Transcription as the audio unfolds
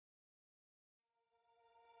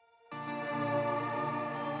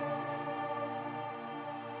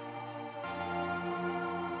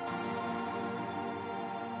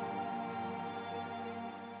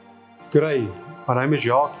G'day, my name is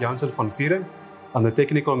Jacques Jansen van Vuuren. I'm the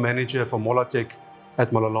Technical Manager for Molatek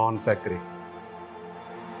at Malelane factory.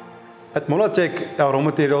 At Molatek, our raw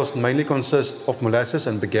materials mainly consist of molasses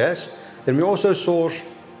and bagasse. Then we also source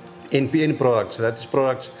NPN products, so that is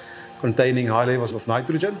products containing high levels of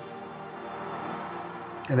nitrogen.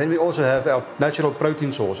 And then we also have our natural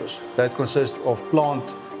protein sources that consist of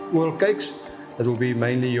plant oil cakes. That will be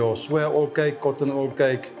mainly your soya oil cake, cotton oil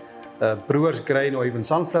cake, brewer's grain or even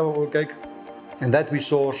sunflower oil cake. And that we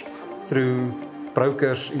source through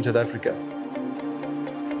brokers in South Africa.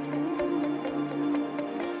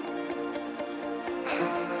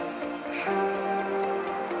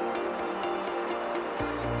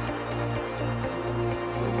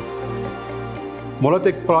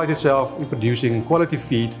 Molatek prides itself in producing quality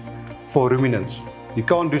feed for ruminants. You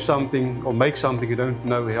can't do something or make something you don't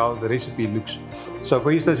know how the recipe looks. So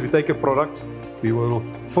for instance, we take a product, we will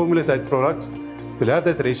formulate that product, we'll have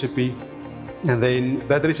that recipe, and then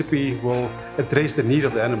that recipe will address the need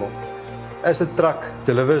of the animal. As the truck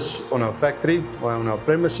delivers on our factory or on our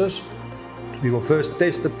premises, we will first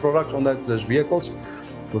test the products on those vehicles.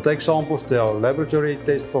 We'll take samples to our laboratory,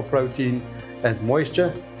 test for protein and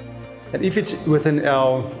moisture. And if it's within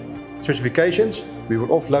our specifications, we will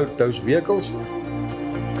offload those vehicles.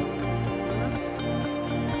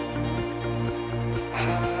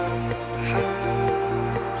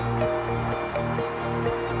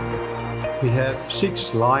 We have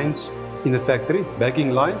 6 lines in the factory, bagging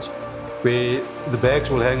lines, where the bags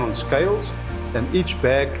will hang on scales, and each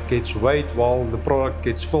bag gets weighed while the product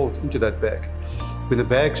gets filled into that bag. When the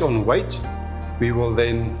bag's on weight, we will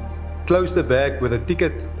then close the bag with a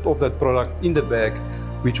ticket of that product in the bag,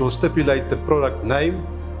 which will stipulate the product name,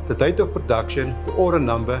 the date of production, the order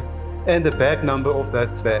number, and the bag number of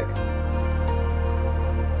that bag.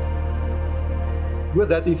 With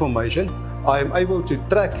that information, I am able to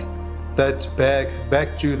track that bag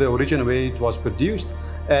back to the origin where it was produced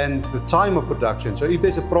and the time of production. So if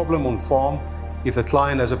there's a problem on farm, if the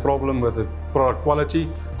client has a problem with the product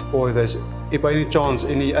quality, or if there's by any chance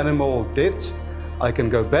any animal deaths, I can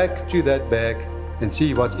go back to that bag and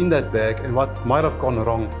see what's in that bag and what might have gone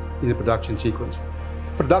wrong in the production sequence.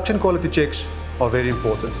 Production quality checks are very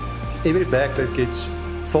important. Every bag that gets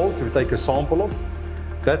filled, we take a sample of.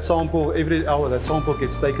 That sample, every hour that sample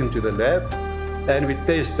gets taken to the lab, and we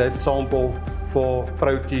test that sample for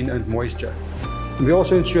protein and moisture. And we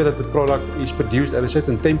also ensure that the product is produced at a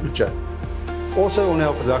certain temperature. Also on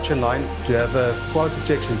our production line, to have quality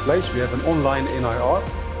checks in place, we have an online NIR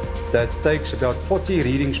that takes about 40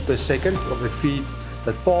 readings per second of the feed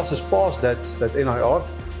that passes past that NIR.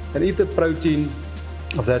 And if the protein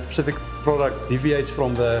of that specific product deviates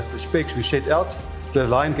from the specs we set out, the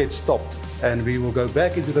line gets stopped. And we will go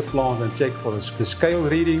back into the plant and check for the scale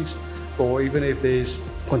readings, or even if there's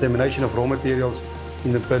contamination of raw materials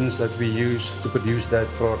in the bins that we use to produce that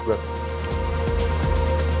product with.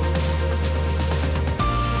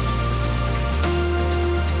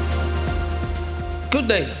 Good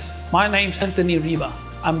day, my name's Anthony Riba.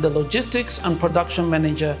 I'm the Logistics and Production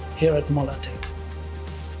Manager here at Molatek.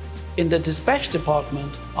 In the dispatch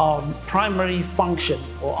department, our primary function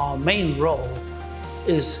or our main role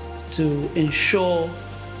is to ensure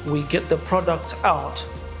we get the products out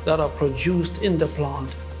that are produced in the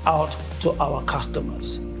plant out to our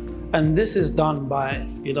customers. And this is done by,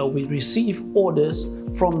 we receive orders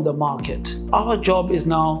from the market. Our job is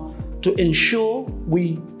now to ensure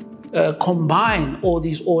we combine all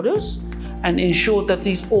these orders and ensure that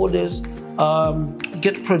these orders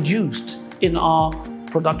get produced in our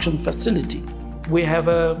production facility. We have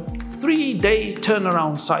a 3-day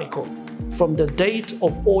turnaround cycle from the date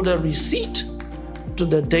of order receipt to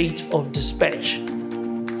the date of dispatch.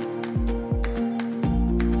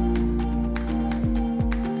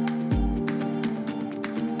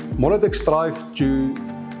 Molatek strives to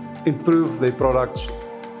improve their products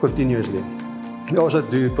continuously. We also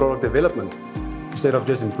do product development instead of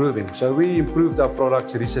just improving. So we improved our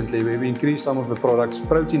products recently where we increased some of the products'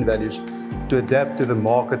 protein values to adapt to the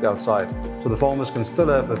market outside. So the farmers can still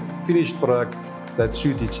have a finished product that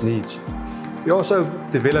suits its needs. We also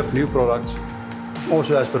develop new products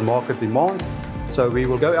also as per market demand. So we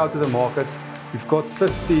will go out to the market. We've got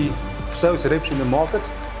 50 sales reps in the market,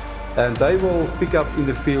 and they will pick up in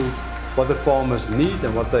the field what the farmers need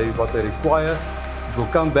and what they require. We'll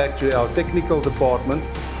come back to our technical department,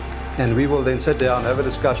 and we will then sit down, have a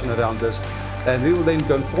discussion around this, and we will then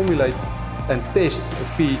go and formulate and test a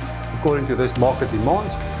feed according to this market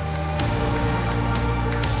demands.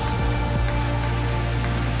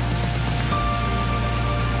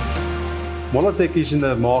 Molatek is in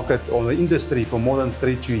the market or the industry for more than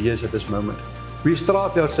 32 years at this moment. We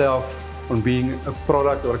strive ourselves on being a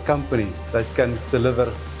product or a company that can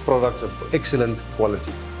deliver products of excellent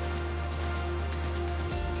quality.